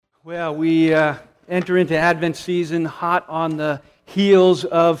Well, we enter into Advent season hot on the heels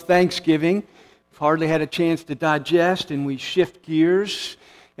of Thanksgiving. We've hardly had a chance to digest, and we shift gears.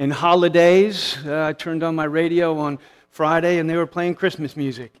 And holidays, I turned on my radio on Friday, and they were playing Christmas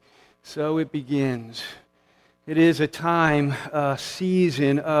music. So it begins. It is a time, a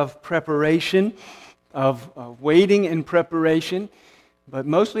season of preparation, of waiting and preparation, but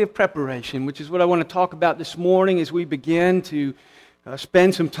mostly of preparation, which is what I want to talk about this morning as we begin to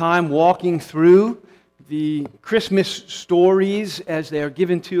spend some time walking through the Christmas stories as they are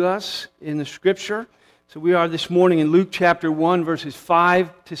given to us in the Scripture. So we are this morning in Luke chapter 1, verses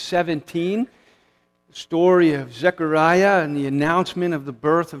 5 to 17. The story of Zechariah and the announcement of the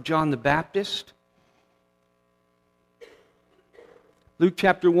birth of John the Baptist. Luke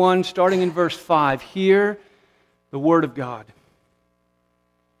chapter 1, starting in verse 5. Hear the word of God.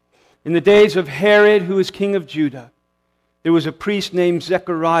 In the days of Herod, who was king of Judah, there was a priest named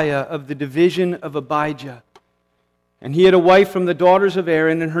Zechariah of the division of Abijah. And he had a wife from the daughters of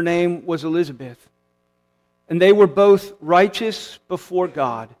Aaron, and her name was Elizabeth. And they were both righteous before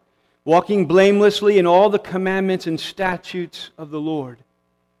God, walking blamelessly in all the commandments and statutes of the Lord.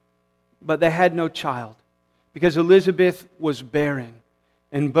 But they had no child, because Elizabeth was barren,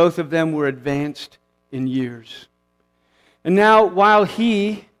 and both of them were advanced in years. And now, while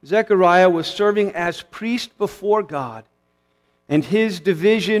he, Zechariah, was serving as priest before God, and his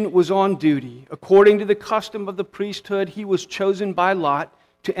division was on duty, according to the custom of the priesthood, he was chosen by lot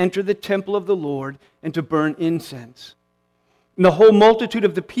to enter the temple of the Lord and to burn incense. And the whole multitude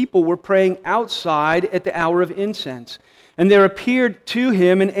of the people were praying outside at the hour of incense. And there appeared to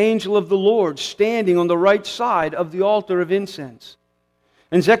him an angel of the Lord, standing on the right side of the altar of incense.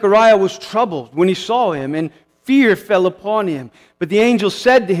 And Zechariah was troubled when he saw him, and fear fell upon him. But the angel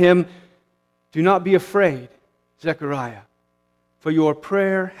said to him, "Do not be afraid, Zechariah, for your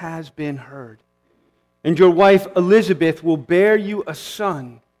prayer has been heard. And your wife Elizabeth will bear you a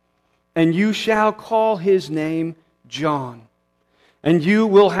son, and you shall call his name John. And you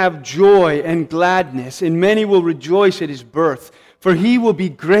will have joy and gladness, and many will rejoice at his birth. For he will be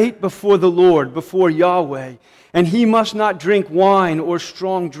great before the Lord, before Yahweh. And he must not drink wine or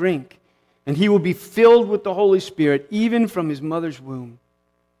strong drink. And he will be filled with the Holy Spirit, even from his mother's womb.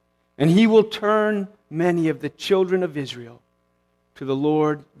 And he will turn many of the children of Israel to the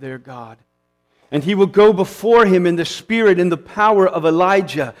Lord their God. And he will go before him in the spirit and the power of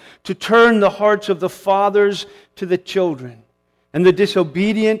Elijah, to turn the hearts of the fathers to the children, and the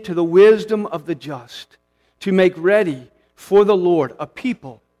disobedient to the wisdom of the just, to make ready for the Lord a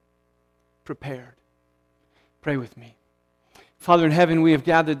people prepared." Pray with me. Father in heaven, we have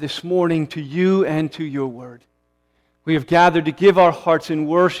gathered this morning to you and to your word. We have gathered to give our hearts in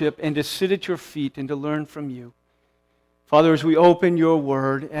worship and to sit at your feet and to learn from you. Father, as we open your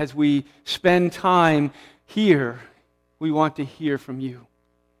word, as we spend time here, we want to hear from you.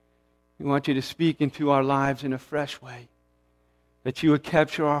 We want you to speak into our lives in a fresh way, that you would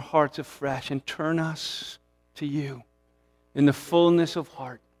capture our hearts afresh and turn us to you in the fullness of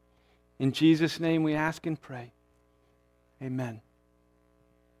heart. In Jesus' name we ask and pray. Amen.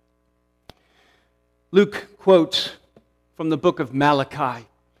 Luke quotes from the book of Malachi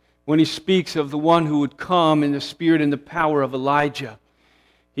when he speaks of the one who would come in the spirit and the power of Elijah.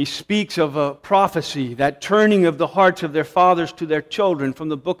 He speaks of a prophecy, that turning of the hearts of their fathers to their children, from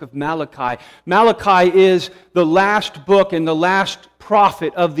the book of Malachi. Malachi is the last book and the last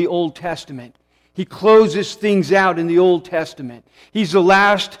prophet of the Old Testament. He closes things out in the Old Testament. He's the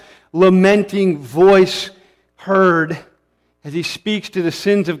last lamenting voice heard as he speaks to the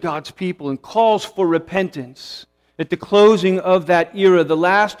sins of God's people and calls for repentance at the closing of that era, the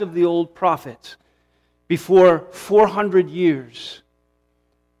last of the old prophets, before 400 years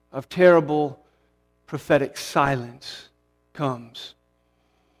of terrible prophetic silence comes.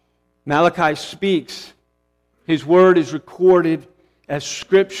 Malachi speaks. His word is recorded as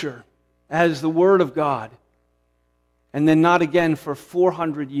Scripture, as the Word of God, and then not again for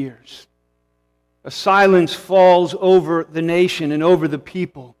 400 years. A silence falls over the nation and over the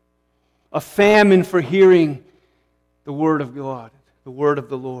people. A famine for hearing the Word of God, the Word of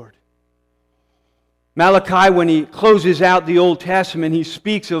the Lord. Malachi, when he closes out the Old Testament, he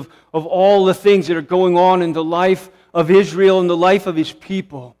speaks of all the things that are going on in the life of Israel and the life of his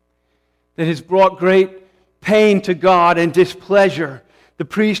people that has brought great pain to God and displeasure. The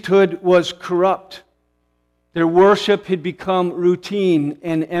priesthood was corrupt. Their worship had become routine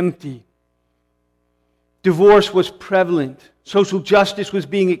and empty. Divorce was prevalent. Social justice was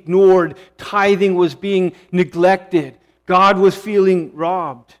being ignored. Tithing was being neglected. God was feeling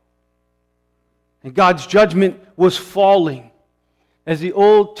robbed. And God's judgment was falling. as the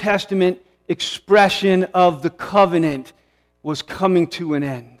Old Testament expression of the covenant was coming to an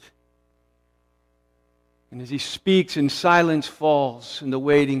end. And as he speaks and silence falls and the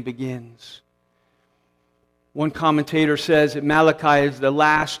waiting begins. One commentator says that Malachi is the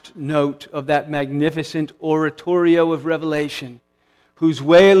last note of that magnificent oratorio of Revelation, whose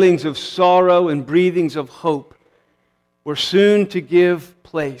wailings of sorrow and breathings of hope were soon to give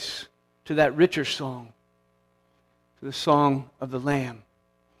place to that richer song, to the song of the Lamb,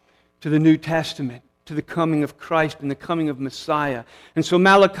 to the New Testament, to the coming of Christ and the coming of Messiah. And so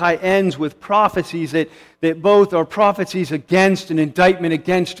Malachi ends with prophecies that both are prophecies against an indictment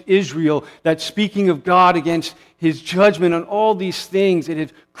against Israel, that speaking of God against His judgment on all these things that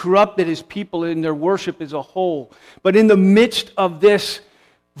have corrupted His people in their worship as a whole. But in the midst of this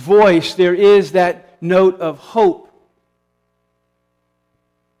voice, there is that note of hope.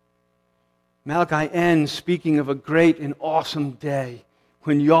 Malachi ends speaking of a great and awesome day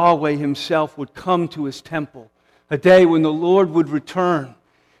when Yahweh Himself would come to His temple, a day when the Lord would return,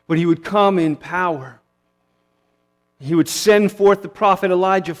 when He would come in power. He would send forth the prophet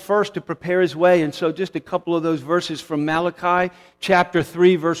Elijah first to prepare His way. And so just a couple of those verses from Malachi, chapter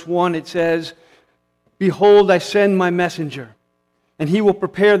 3, verse 1, it says, "Behold, I send my messenger, and he will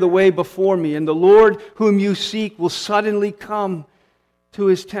prepare the way before me, and the Lord whom you seek will suddenly come to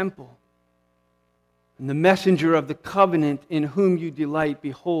His temple. And the messenger of the covenant in whom you delight,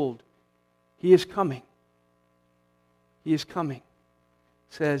 behold, He is coming. He is coming,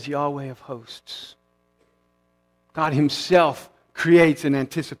 says Yahweh of hosts." God Himself creates an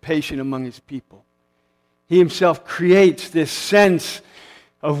anticipation among His people. He Himself creates this sense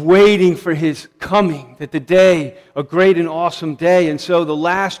of waiting for His coming, that the day, a great and awesome day. And so the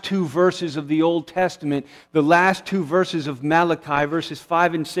last two verses of the Old Testament, the last two verses of Malachi, verses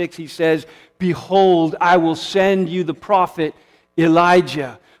 5 and 6, he says, "Behold, I will send you the prophet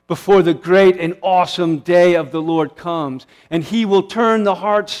Elijah before the great and awesome day of the Lord comes. And he will turn the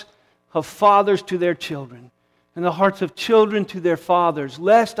hearts of fathers to their children, and the hearts of children to their fathers,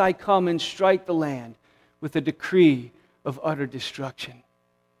 lest I come and strike the land with a decree of utter destruction."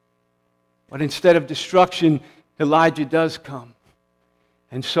 But instead of destruction, Elijah does come.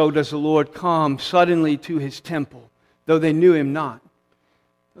 And so does the Lord come suddenly to His temple, though they knew Him not.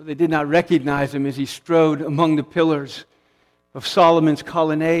 Though they did not recognize Him as He strode among the pillars of Solomon's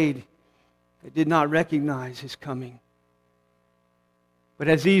colonnade. They did not recognize His coming. But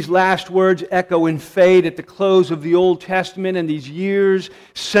as these last words echo and fade at the close of the Old Testament, and these years,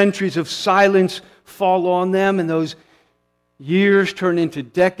 centuries of silence fall on them, and those years turn into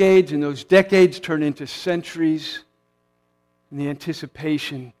decades, and those decades turn into centuries, and the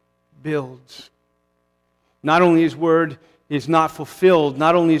anticipation builds. Not only His word is not fulfilled,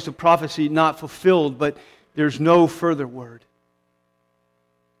 not only is the prophecy not fulfilled, but there's no further word.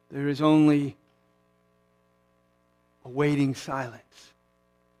 There is only a waiting silence.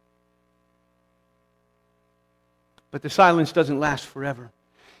 But the silence doesn't last forever.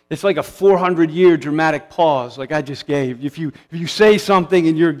 It's like a 400-year dramatic pause, like I just gave. If you say something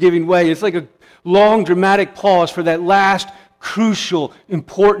and you're giving way, it's like a long dramatic pause for that last crucial,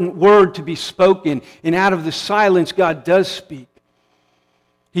 important word to be spoken. And out of the silence, God does speak.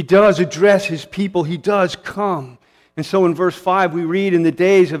 He does address His people. He does come. And so in verse 5, we read, "In the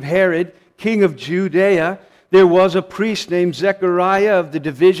days of Herod, king of Judea, there was a priest named Zechariah of the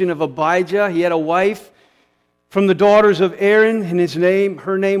division of Abijah. He had a wife from the daughters of Aaron, and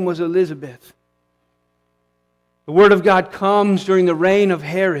her name was Elizabeth." The Word of God comes during the reign of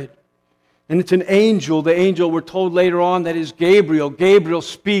Herod. And it's an angel. The angel, we're told later on, that is Gabriel. Gabriel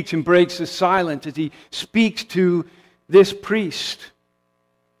speaks and breaks the silence as he speaks to this priest,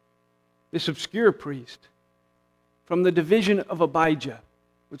 this obscure priest, from the division of Abijah,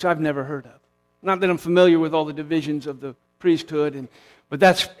 which I've never heard of. Not that I'm familiar with all the divisions of the priesthood, but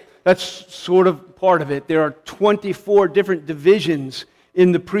that's sort of part of it. There are 24 different divisions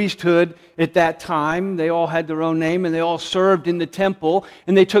in the priesthood at that time. They all had their own name, and they all served in the temple,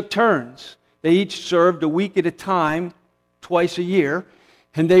 and they took turns. They each served a week at a time, twice a year,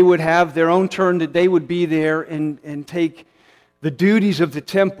 and they would have their own turn that they would be there and take the duties of the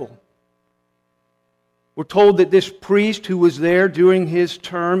temple. We're told that this priest who was there during his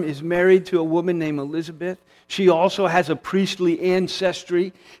term is married to a woman named Elizabeth. She also has a priestly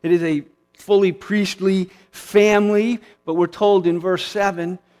ancestry. It is a fully priestly family, but we're told in verse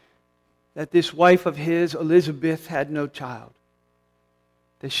 7 that this wife of his, Elizabeth, had no child,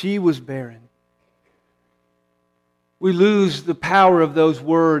 that she was barren. We lose the power of those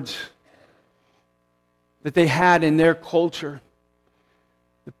words that they had in their culture.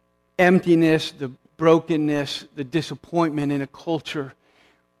 The emptiness, the brokenness, the disappointment in a culture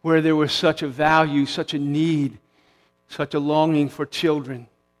where there was such a value, such a need, such a longing for children.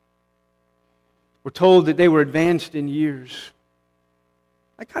 We're told that they were advanced in years.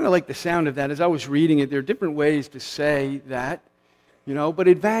 I kind of like the sound of that. As I was reading it, there are different ways to say that, but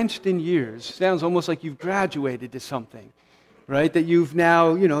advanced in years sounds almost like you've graduated to something, right? That you've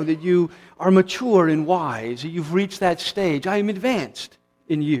now, that you are mature and wise, that you've reached that stage. I am advanced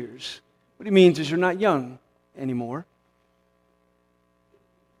in years. What it means is you're not young anymore.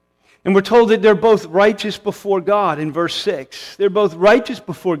 And we're told that they're both righteous before God in verse 6. They're both righteous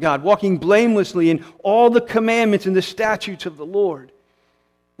before God, walking blamelessly in all the commandments and the statutes of the Lord.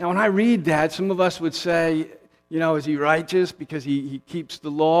 Now, when I read that, some of us would say, is he righteous because he keeps the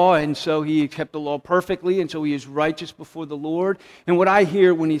law, and so he kept the law perfectly, and so he is righteous before the Lord? And what I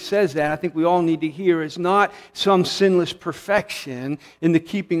hear when he says that, I think we all need to hear, is not some sinless perfection in the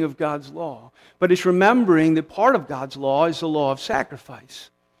keeping of God's law, but it's remembering that part of God's law is the law of sacrifice.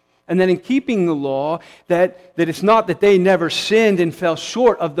 And then in keeping the law, that it's not that they never sinned and fell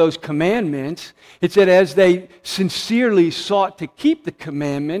short of those commandments. It's that as they sincerely sought to keep the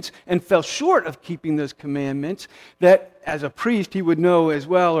commandments and fell short of keeping those commandments, that as a priest he would know as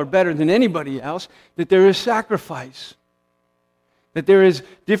well or better than anybody else that there is sacrifice. That there is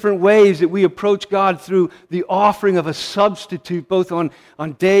different ways that we approach God through the offering of a substitute, both on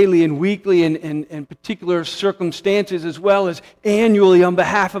daily and weekly and particular circumstances, as well as annually on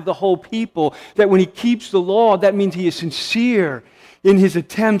behalf of the whole people. That when he keeps the law, that means he is sincere in his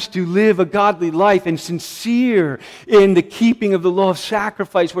attempts to live a godly life and sincere in the keeping of the law of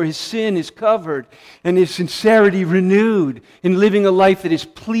sacrifice where his sin is covered and his sincerity renewed in living a life that is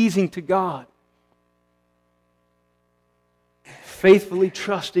pleasing to God. Faithfully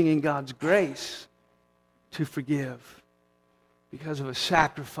trusting in God's grace to forgive because of a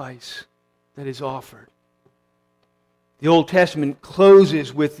sacrifice that is offered. The Old Testament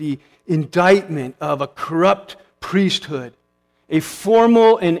closes with the indictment of a corrupt priesthood, a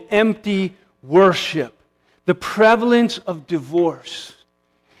formal and empty worship, the prevalence of divorce.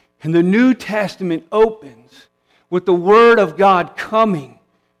 And the New Testament opens with the Word of God coming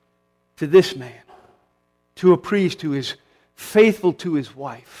to this man, to a priest who is faithful to his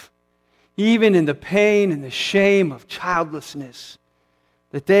wife, even in the pain and the shame of childlessness,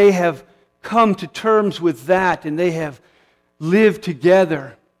 that they have come to terms with that and they have lived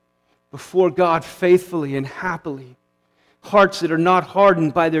together before God faithfully and happily. Hearts that are not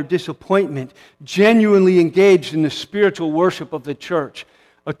hardened by their disappointment, genuinely engaged in the spiritual worship of the church.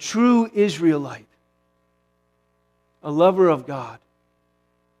 A true Israelite, a lover of God.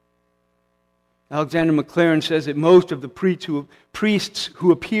 Alexander Maclaren says that most of the priests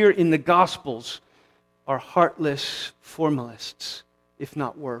who appear in the Gospels are heartless formalists, if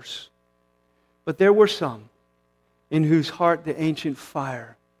not worse. But there were some in whose heart the ancient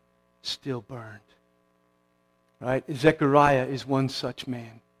fire still burned. Right? Zechariah is one such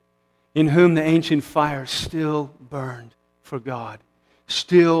man, in whom the ancient fire still burned for God,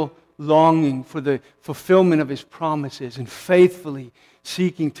 still longing for the fulfillment of his promises and faithfully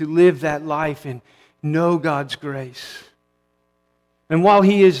seeking to live that life and know God's grace. And while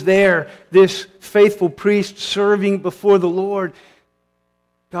he is there, this faithful priest serving before the Lord,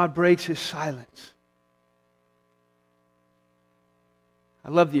 God breaks his silence. I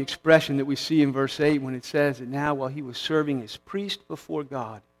love the expression that we see in verse 8 when it says that now while he was serving as priest before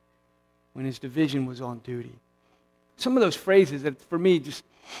God, when his division was on duty. Some of those phrases that for me just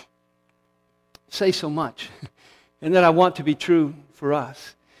say so much and that I want to be true for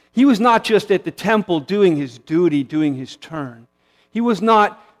us. He was not just at the temple doing his duty, doing his turn. He was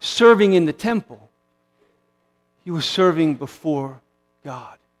not serving in the temple. He was serving before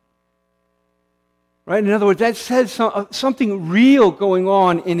God. Right? In other words, that says something real going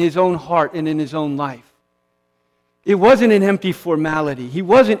on in his own heart and in his own life. It wasn't an empty formality. He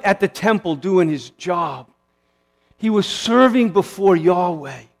wasn't at the temple doing his job. He was serving before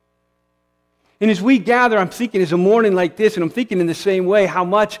Yahweh. And as we gather, I'm thinking as a morning like this, and I'm thinking in the same way how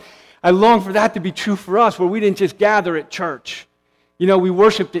much I long for that to be true for us, where we didn't just gather at church. We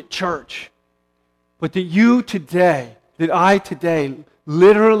worshiped at church. But that you today, that I today,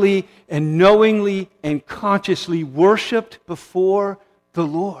 literally and knowingly and consciously worshiped before the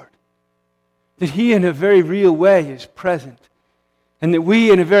Lord. That He in a very real way is present. And that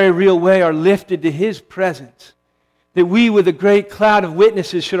we in a very real way are lifted to His presence. That we with a great cloud of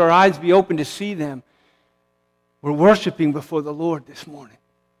witnesses, should our eyes be open to see them, we're worshiping before the Lord this morning.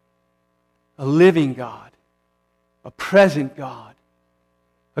 A living God. A present God.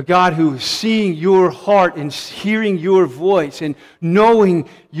 A God who is seeing your heart and hearing your voice and knowing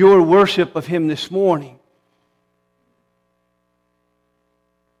your worship of Him this morning.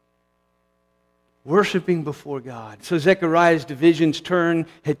 Worshiping before God. So Zechariah's division's turn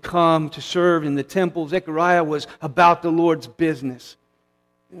had come to serve in the temple. Zechariah was about the Lord's business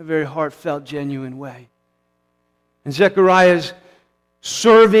in a very heartfelt, genuine way. And Zechariah's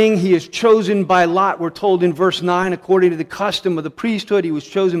serving, he is chosen by lot. We're told in verse 9, according to the custom of the priesthood, he was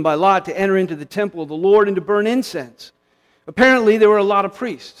chosen by lot to enter into the temple of the Lord and to burn incense. Apparently, there were a lot of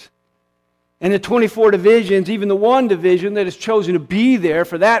priests. And the 24 divisions, even the one division that is chosen to be there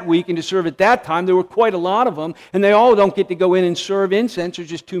for that week and to serve at that time, there were quite a lot of them. And they all don't get to go in and serve incense. There's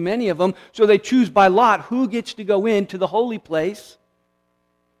just too many of them. So they choose by lot who gets to go into the holy place,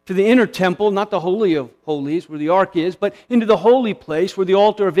 to the inner temple, not the Holy of Holies where the ark is, but into the holy place where the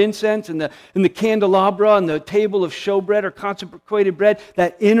altar of incense and the candelabra and the table of showbread or consecrated bread,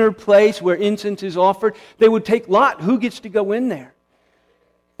 that inner place where incense is offered. They would take lot who gets to go in there.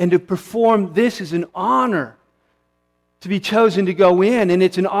 And to perform this is an honor to be chosen to go in. And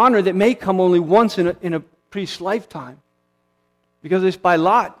it's an honor that may come only once in a priest's lifetime. Because it's by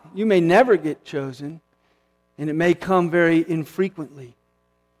lot. You may never get chosen. And it may come very infrequently.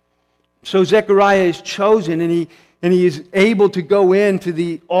 So Zechariah is chosen and he is able to go into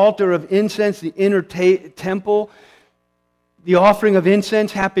the altar of incense, the inner temple. The offering of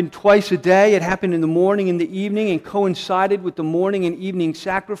incense happened twice a day. It happened in the morning and the evening and coincided with the morning and evening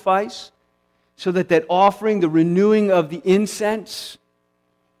sacrifice, so that offering, the renewing of the incense,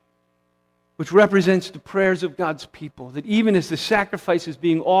 which represents the prayers of God's people, that even as the sacrifice is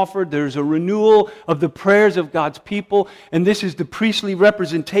being offered, there's a renewal of the prayers of God's people, and this is the priestly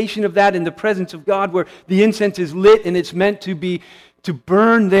representation of that in the presence of God, where the incense is lit and it's meant to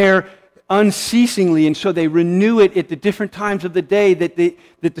burn there unceasingly, and so they renew it at the different times of the day, that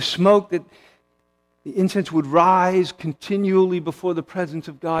the smoke, that the incense would rise continually before the presence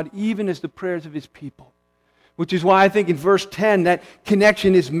of God, even as the prayers of His people. Which is why I think in verse 10 that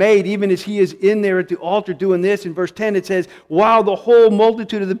connection is made, even as he is in there at the altar doing this. In verse 10 it says, while the whole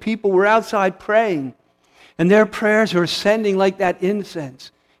multitude of the people were outside praying, and their prayers are ascending like that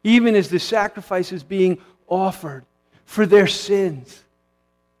incense, even as the sacrifice is being offered for their sins.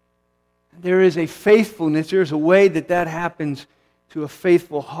 There is a faithfulness, there's a way that happens to a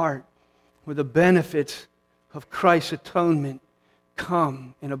faithful heart, where the benefits of Christ's atonement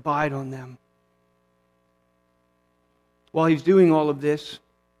come and abide on them. While he's doing all of this,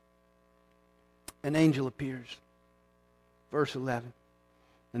 an angel appears. Verse 11.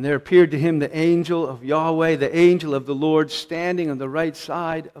 And there appeared to him the angel of Yahweh, the angel of the Lord, standing on the right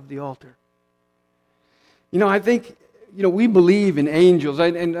side of the altar. I think, we believe in angels.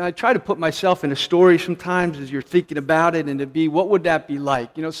 And I try to put myself in a story sometimes as you're thinking about it, and to be, what would that be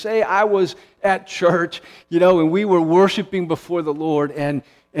like? Say I was at church, and we were worshiping before the Lord, and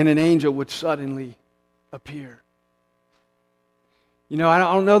an angel would suddenly appear. I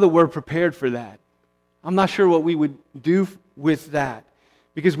don't know that we're prepared for that. I'm not sure what we would do with that,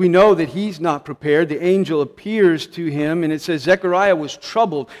 because we know that he's not prepared. The angel appears to him, and it says Zechariah was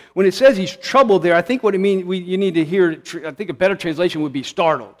troubled. When it says he's troubled there, I think what it means, you need to hear, I think a better translation would be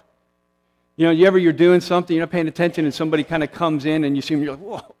startled. You're doing something, you're not paying attention, and somebody kind of comes in, and you see him, you're like,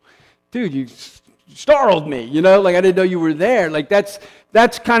 whoa, dude, you startled me, like I didn't know you were there. Like that's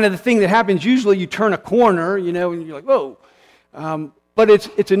kind of the thing that happens. Usually you turn a corner, and you're like, whoa. But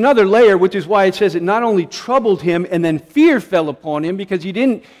it's another layer, which is why it says it not only troubled him and then fear fell upon him, because he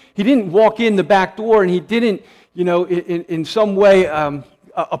didn't walk in the back door and he didn't, in some way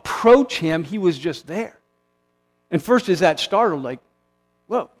approach him. He was just there. And first is that startled, like,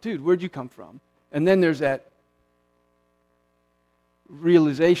 whoa, dude, where'd you come from? And then there's that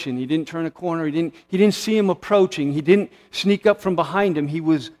realization. He didn't turn a corner. He didn't see him approaching. He didn't sneak up from behind him. He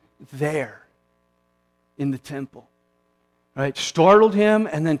was there in the temple. Right? Startled him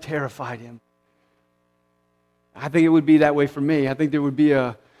and then terrified him. I think it would be that way for me. I think there would be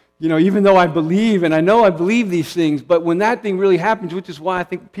even though I believe, and I know I believe these things, but when that thing really happens, which is why I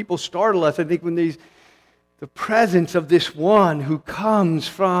think people startle us, I think when the presence of this one who comes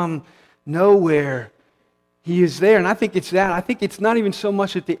from nowhere, he is there. And I think it's that. I think it's not even so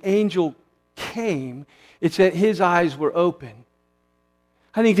much that the angel came, it's that his eyes were open.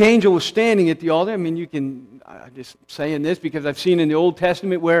 I think the angel was standing at the altar. I'm just saying this because I've seen in the Old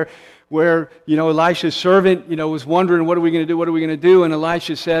Testament where Elisha's servant, was wondering, what are we going to do? And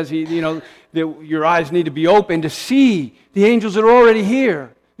Elisha says, that your eyes need to be open to see the angels that are already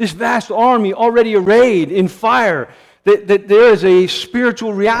here. This vast army already arrayed in fire. That there is a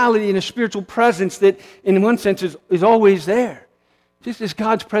spiritual reality and a spiritual presence that, in one sense, is always there. Just as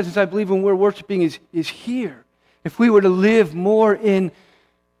God's presence, I believe, when we're worshiping is here. If we were to live more in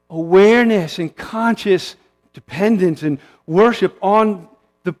awareness and conscious dependence and worship on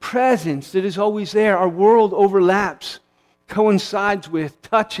the presence that is always there, our world overlaps, coincides with,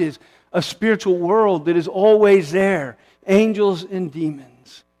 touches a spiritual world that is always there, angels and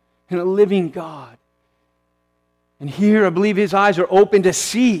demons, and a living God. And here, I believe his eyes are open to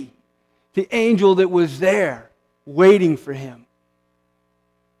see the angel that was there, waiting for him.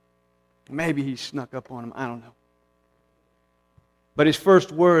 Maybe he snuck up on him, I don't know. But his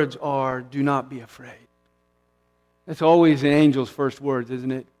first words are, "Do not be afraid." That's always an angel's first words,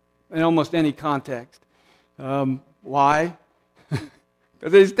 isn't it? In almost any context. Why?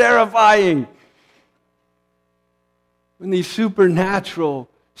 Because it's terrifying. When these supernatural,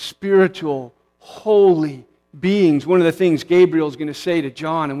 spiritual, holy beings, one of the things Gabriel is going to say to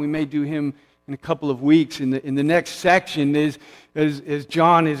John, and we may do him in a couple of weeks in the next section, is as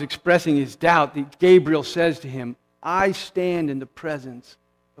John is expressing his doubt, that Gabriel says to him, "I stand in the presence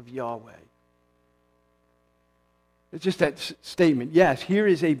of Yahweh." It's just that statement. Yes, here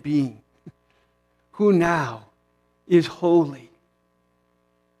is a being who now is holy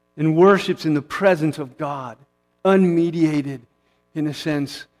and worships in the presence of God, unmediated, in a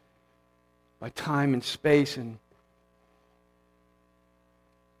sense, by time and space. And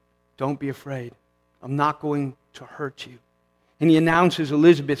don't be afraid. I'm not going to hurt you. And he announces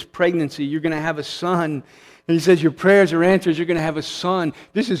Elizabeth's pregnancy. You're going to have a son. And he says, your prayers are answered. You're going to have a son.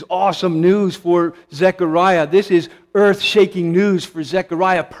 This is awesome news for Zechariah. This is earth-shaking news for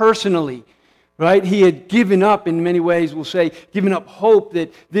Zechariah personally. Right? He had given up, in many ways, we'll say, given up hope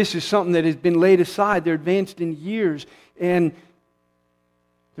that this is something that has been laid aside. They're advanced in years. And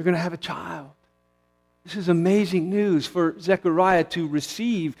they're going to have a child. This is amazing news for Zechariah to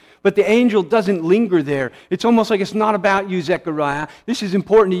receive. But the angel doesn't linger there. It's almost like it's not about you, Zechariah. This is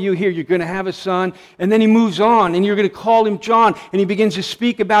important to you here. You're going to have a son. And then he moves on, and you're going to call him John. And he begins to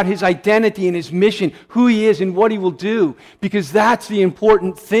speak about his identity and his mission, who he is and what he will do. Because that's the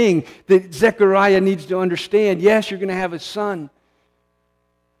important thing that Zechariah needs to understand. Yes, you're going to have a son.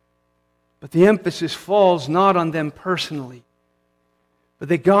 But the emphasis falls not on them personally, but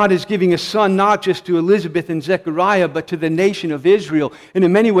that God is giving a son not just to Elizabeth and Zechariah, but to the nation of Israel, and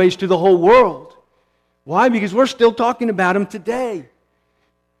in many ways to the whole world. Why? Because we're still talking about him today.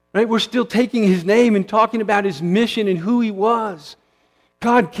 Right? We're still taking his name and talking about his mission and who he was.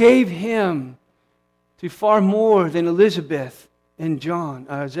 God gave him to far more than Elizabeth and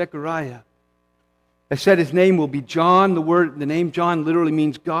Zechariah. I said his name will be John. The name John literally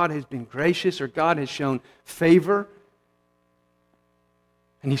means God has been gracious, or God has shown favor.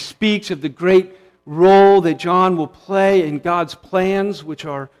 And he speaks of the great role that John will play in God's plans, which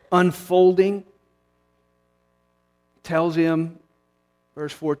are unfolding. Tells him,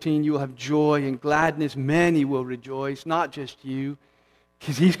 verse 14, you will have joy and gladness. Many will rejoice, not just you,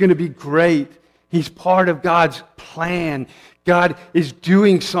 because he's going to be great. He's part of God's plan. God is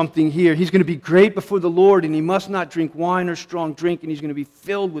doing something here. He's going to be great before the Lord, and he must not drink wine or strong drink, and he's going to be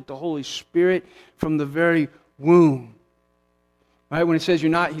filled with the Holy Spirit from the very womb. Right? When it says he's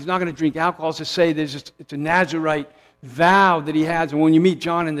not going to drink alcohol, it's to say it's a Nazirite vow that he has. And when you meet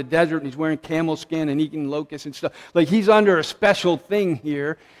John in the desert and he's wearing camel skin and eating locusts and stuff, like he's under a special thing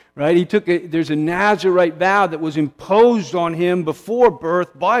here. Right? There's a Nazirite vow that was imposed on him before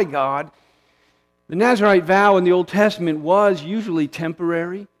birth by God. The Nazirite vow in the Old Testament was usually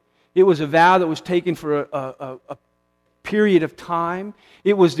temporary. It was a vow that was taken for a period of time.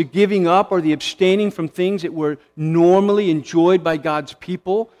 It was the giving up or the abstaining from things that were normally enjoyed by God's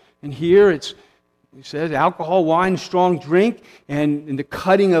people. And here it says alcohol, wine, strong drink, and the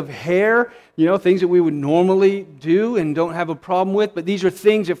cutting of hair, things that we would normally do and don't have a problem with. But these are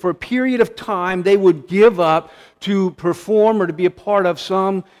things that for a period of time they would give up to perform or to be a part of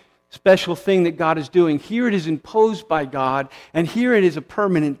some special thing that God is doing. Here it is imposed by God, and here it is a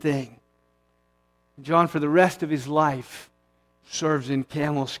permanent thing. John, for the rest of his life, serves in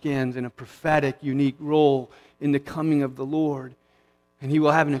camel skins in a prophetic, unique role in the coming of the Lord. And he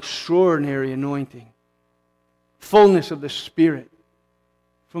will have an extraordinary anointing. Fullness of the Spirit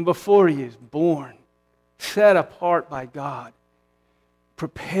from before he is born. Set apart by God.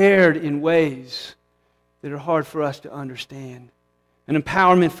 Prepared in ways that are hard for us to understand. An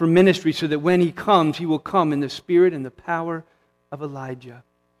empowerment for ministry so that when he comes, he will come in the spirit and the power of Elijah,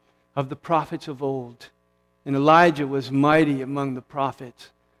 of the prophets of old. And Elijah was mighty among the prophets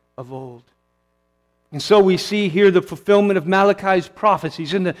of old. And so we see here the fulfillment of Malachi's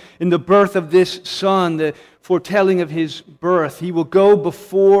prophecies in the birth of this son, the foretelling of his birth. He will go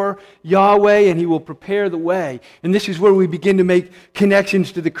before Yahweh and he will prepare the way. And this is where we begin to make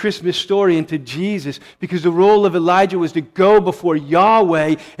connections to the Christmas story and to Jesus, because the role of Elijah was to go before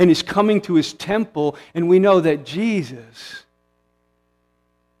Yahweh and his coming to his temple. And we know that Jesus,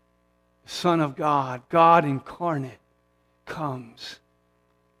 Son of God, God incarnate, comes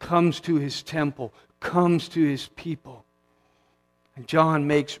to his temple, comes to his people. And John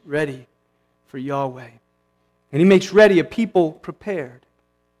makes ready for Yahweh. And he makes ready a people prepared.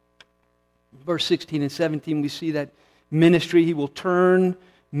 Verse 16 and 17, we see that ministry. He will turn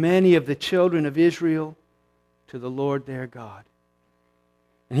many of the children of Israel to the Lord their God.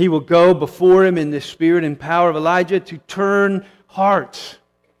 And he will go before him in the spirit and power of Elijah to turn hearts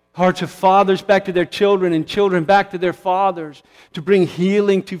of fathers back to their children and children back to their fathers, to bring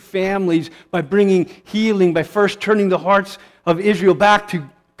healing to families by bringing healing, by first turning the hearts of Israel back to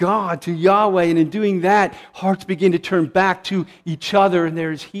God, to Yahweh. And in doing that, hearts begin to turn back to each other, and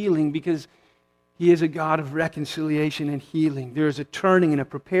there is healing because he is a God of reconciliation and healing. There is a turning and a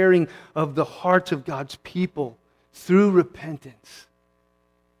preparing of the hearts of God's people through repentance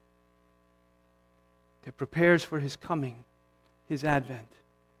that prepares for his coming, his advent.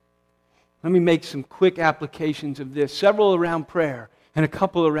 Let me make some quick applications of this, several around prayer and a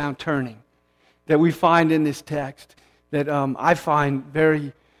couple around turning that we find in this text that I find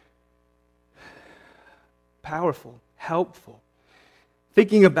very powerful, helpful.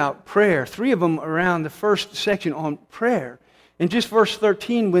 Thinking about prayer, 3 of them around the first section on prayer. In just verse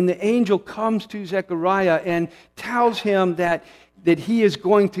 13, when the angel comes to Zechariah and tells him that he is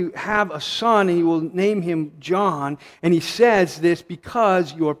going to have a son and he will name him John. And he says this,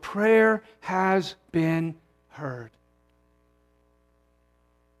 because your prayer has been heard.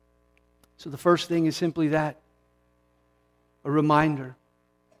 So the first thing is simply that, a reminder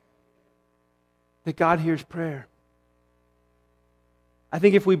that God hears prayer. I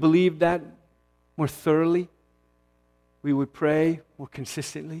think if we believed that more thoroughly, we would pray more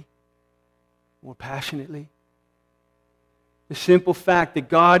consistently, more passionately. The simple fact that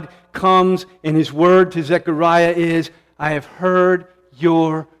God comes and his word to Zechariah is, I have heard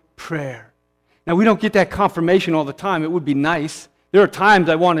your prayer. Now, we don't get that confirmation all the time. It would be nice. There are times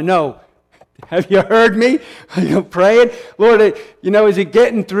I want to know, have you heard me? Are you praying? Lord, is it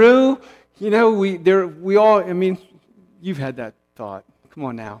getting through? We all, you've had that thought. Come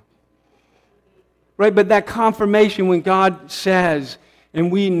on now. Right, but that confirmation when God says,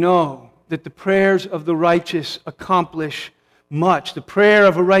 and we know that the prayers of the righteous accomplish much. The prayer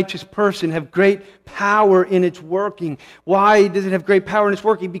of a righteous person have great power in its working. Why does it have great power in its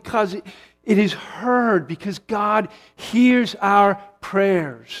working? Because it is heard, because God hears our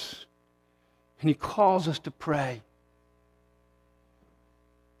prayers. And he calls us to pray.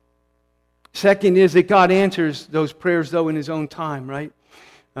 Second is that God answers those prayers, though, in his own time, right?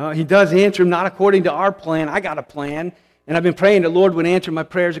 He does answer them not according to our plan. I got a plan. And I've been praying the Lord would answer my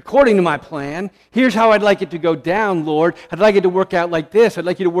prayers according to my plan. Here's how I'd like it to go down, Lord. I'd like it to work out like this. I'd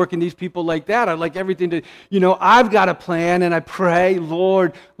like you to work in these people like that. I'd like everything to, I've got a plan, and I pray,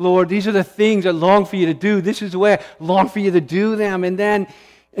 Lord, these are the things I long for you to do. This is the way I long for you to do them. And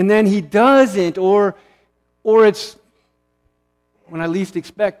then he doesn't, or it's when I least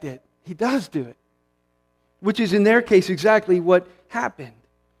expect it. He does do it, which is in their case exactly what happened.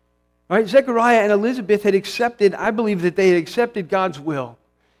 Right? Zechariah and Elizabeth had accepted, I believe that they had accepted God's will,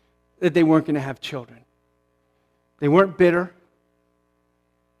 that they weren't going to have children. They weren't bitter.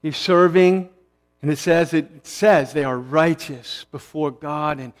 He's serving, and it says they are righteous before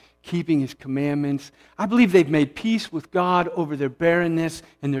God and keeping his commandments. I believe they've made peace with God over their barrenness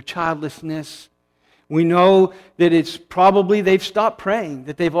and their childlessness. We know that it's probably they've stopped praying,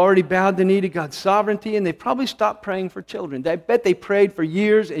 that they've already bowed the knee to God's sovereignty, and they've probably stopped praying for children. I bet they prayed for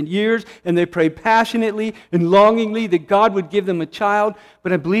years and years, and they prayed passionately and longingly that God would give them a child,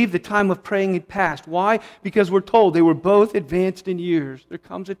 but I believe the time of praying had passed. Why? Because we're told they were both advanced in years. There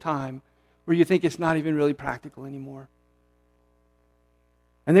comes a time where you think it's not even really practical anymore.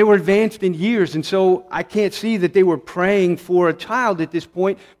 And they were advanced in years, and so I can't see that they were praying for a child at this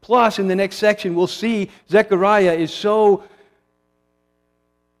point. Plus, in the next section, we'll see Zechariah is so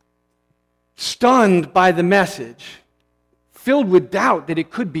stunned by the message, filled with doubt that it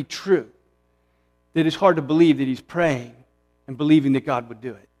could be true, that it's hard to believe that he's praying and believing that God would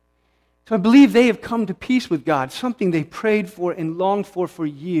do it. So I believe they have come to peace with God, something they prayed for and longed for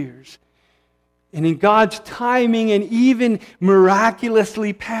years. And in God's timing, and even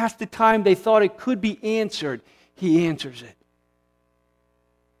miraculously past the time they thought it could be answered, he answers it.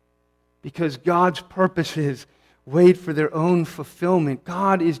 because God's purposes wait for their own fulfillment.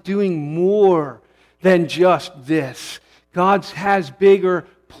 God is doing more than just this. God has bigger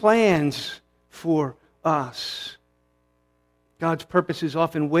plans for us. God's purposes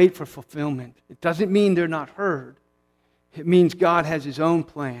often wait for fulfillment. It doesn't mean they're not heard. It means God has His own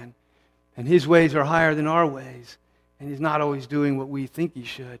plan, and His ways are higher than our ways, and He's not always doing what we think He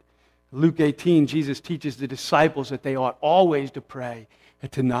should. Luke 18, Jesus teaches the disciples that they ought always to pray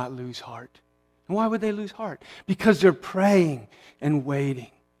and to not lose heart. And why would they lose heart? Because they're praying and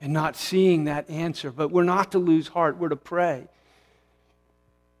waiting and not seeing that answer. But we're not to lose heart, we're to pray.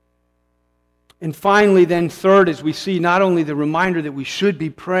 And finally, then, third, as we see not only the reminder that we should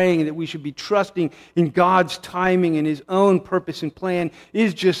be praying and that we should be trusting in God's timing and His own purpose and plan,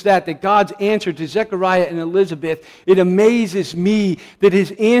 is just that God's answer to Zechariah and Elizabeth, it amazes me that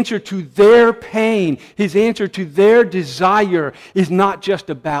His answer to their pain, His answer to their desire is not just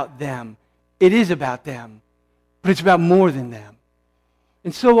about them. It is about them, but it's about more than them.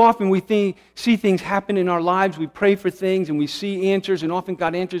 And so often we see things happen in our lives, we pray for things and we see answers, and often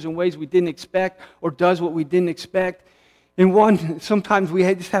God answers in ways we didn't expect or does what we didn't expect. And sometimes we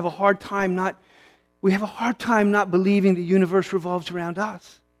just have a hard time not believing the universe revolves around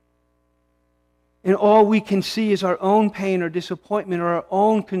us. And all we can see is our own pain or disappointment or our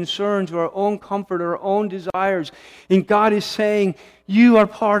own concerns or our own comfort or our own desires. And God is saying, you are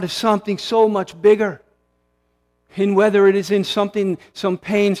part of something so much bigger. And whether it is in something, some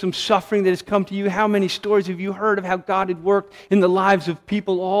pain, some suffering that has come to you, how many stories have you heard of how God had worked in the lives of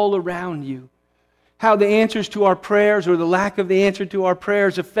people all around you? How the answers to our prayers or the lack of the answer to our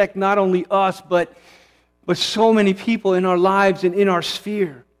prayers affect not only us, but so many people in our lives and in our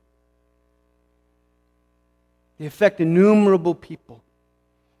sphere. They affect innumerable people.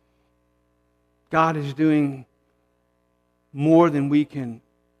 God is doing more than we can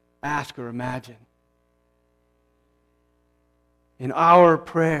ask or imagine. And our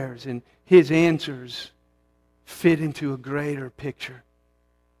prayers and His answers fit into a greater picture.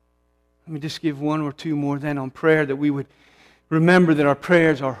 Let me just give one or two more then on prayer, that we would remember that our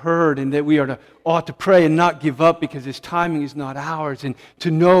prayers are heard and that we ought to pray and not give up because His timing is not ours, and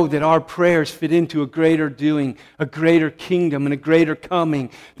to know that our prayers fit into a greater doing, a greater kingdom, and a greater coming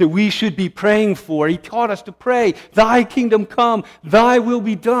that we should be praying for. He taught us to pray, Thy kingdom come, Thy will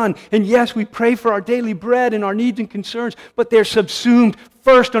be done. And yes, we pray for our daily bread and our needs and concerns, but they're subsumed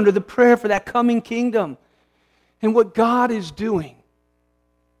first under the prayer for that coming kingdom. And what God is doing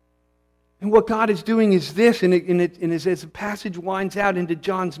is this, and as the passage winds out into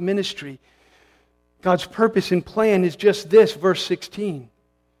John's ministry, God's purpose and plan is just this, verse 16.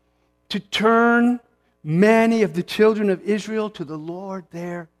 To turn many of the children of Israel to the Lord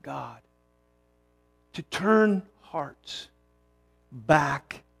their God. To turn hearts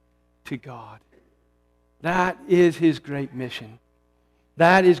back to God. That is His great mission.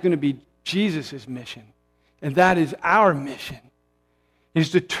 That is going to be Jesus' mission. And that is our mission.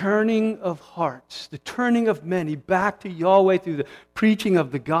 Is the turning of hearts, the turning of many back to Yahweh through the preaching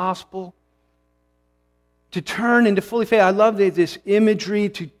of the gospel. To turn into fully faith. I love this imagery,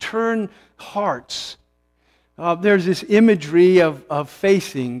 to turn hearts. There's this imagery of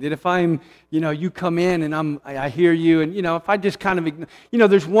facing, that if I'm, you come in and I hear you, and if I just kind of,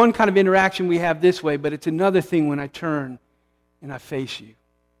 there's one kind of interaction we have this way, but it's another thing when I turn and I face you.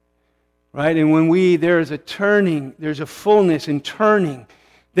 Right? And when there is a turning, there's a fullness in turning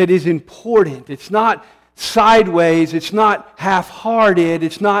that is important. It's not sideways, it's not half-hearted,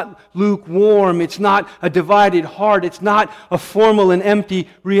 it's not lukewarm, it's not a divided heart, it's not a formal and empty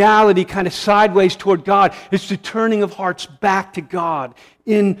reality kind of sideways toward God. It's the turning of hearts back to God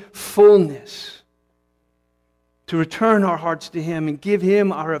in fullness. To return our hearts to Him and give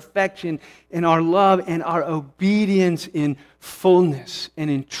Him our affection and our love and our obedience in fullness and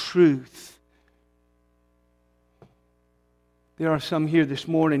in truth. There are some here this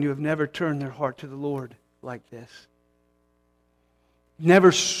morning who have never turned their heart to the Lord like this.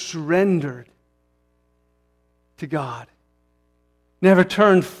 Never surrendered to God. Never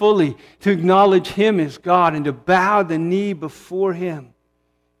turned fully to acknowledge Him as God and to bow the knee before Him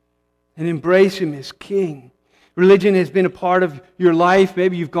and embrace Him as King. Religion has been a part of your life.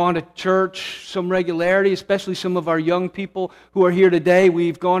 Maybe you've gone to church some regularity, especially some of our young people who are here today.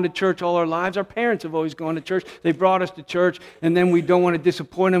 We've gone to church all our lives. Our parents have always gone to church. They brought us to church, and then we don't want to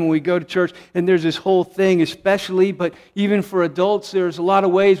disappoint them when we go to church. And there's this whole thing, especially, but even for adults, there's a lot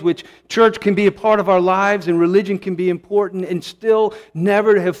of ways which church can be a part of our lives and religion can be important, and still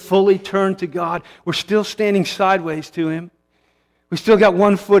never have fully turned to God. We're still standing sideways to Him. We still got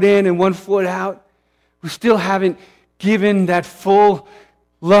one foot in and one foot out. We still haven't given that full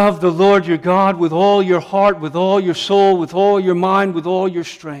Love the Lord your God with all your heart, with all your soul, with all your mind, with all your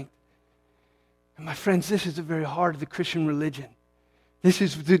strength. And my friends, this is the very heart of the Christian religion. This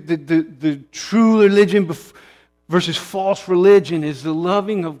is the true religion versus false religion, is the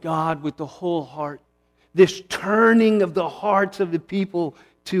loving of God with the whole heart. This turning of the hearts of the people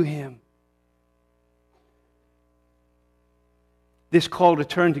to Him. This call to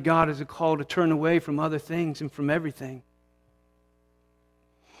turn to God is a call to turn away from other things and from everything.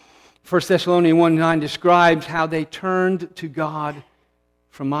 1 Thessalonians 1:9 describes how they turned to God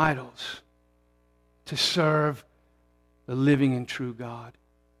from idols to serve the living and true God.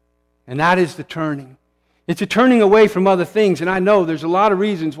 And that is the turning. It's a turning away from other things. And I know there's a lot of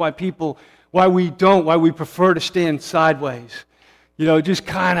reasons why we prefer to stand sideways. Just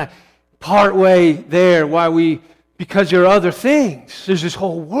kind of part way there, because there are other things. There's this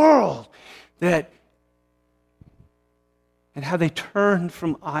whole world and how they turned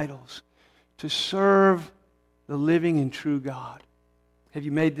from idols to serve the living and true God. Have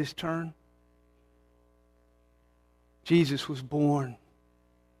you made this turn? Jesus was born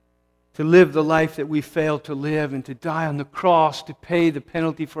to live the life that we failed to live and to die on the cross to pay the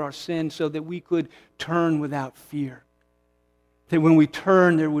penalty for our sins so that we could turn without fear. That when we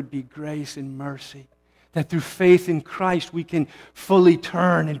turn, there would be grace and mercy. That through faith in Christ, we can fully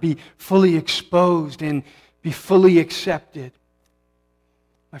turn and be fully exposed and be fully accepted.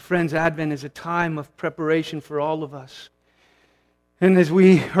 My friends, Advent is a time of preparation for all of us. And as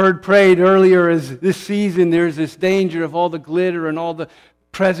we heard prayed earlier, as this season, there's this danger of all the glitter and all the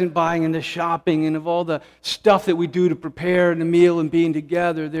present buying and the shopping and of all the stuff that we do to prepare the meal and being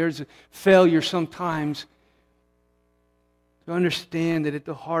together. There's a failure sometimes to understand that at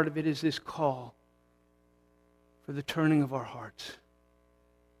the heart of it is this call for the turning of our hearts.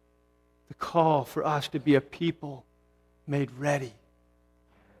 The call for us to be a people made ready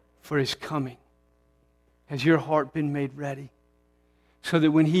for His coming. Has your heart been made ready? So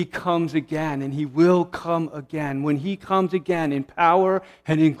that when He comes again, and He will come again, when He comes again in power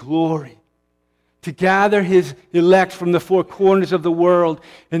and in glory, to gather His elect from the four corners of the world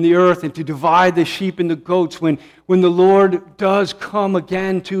and the earth and to divide the sheep and the goats, when the Lord does come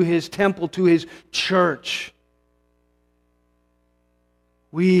again to His temple, to His church,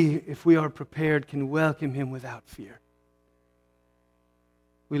 we, if we are prepared, can welcome Him without fear.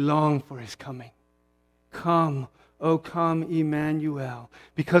 We long for His coming. Come, O come, Emmanuel,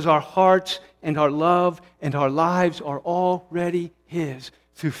 because our hearts and our love and our lives are already His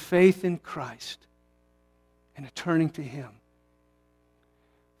through faith in Christ and a turning to Him.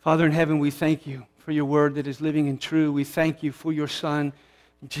 Father in heaven, we thank You for Your word that is living and true. We thank You for Your Son,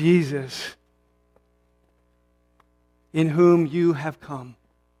 Jesus, in whom You have come.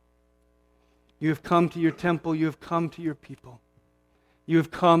 You have come to Your temple. You have come to Your people. You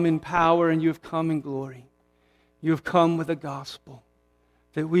have come in power and You have come in glory. You have come with a gospel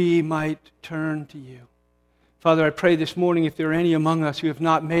that we might turn to You. Father, I pray this morning if there are any among us who have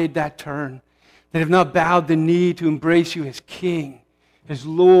not made that turn, that have not bowed the knee to embrace You as King, as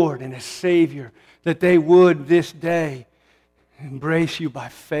Lord and as Savior, that they would this day embrace You by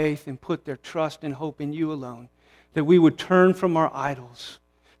faith and put their trust and hope in You alone, that we would turn from our idols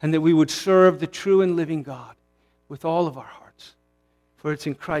and that we would serve the true and living God with all of our hearts. For it's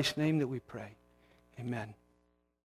in Christ's name that we pray. Amen.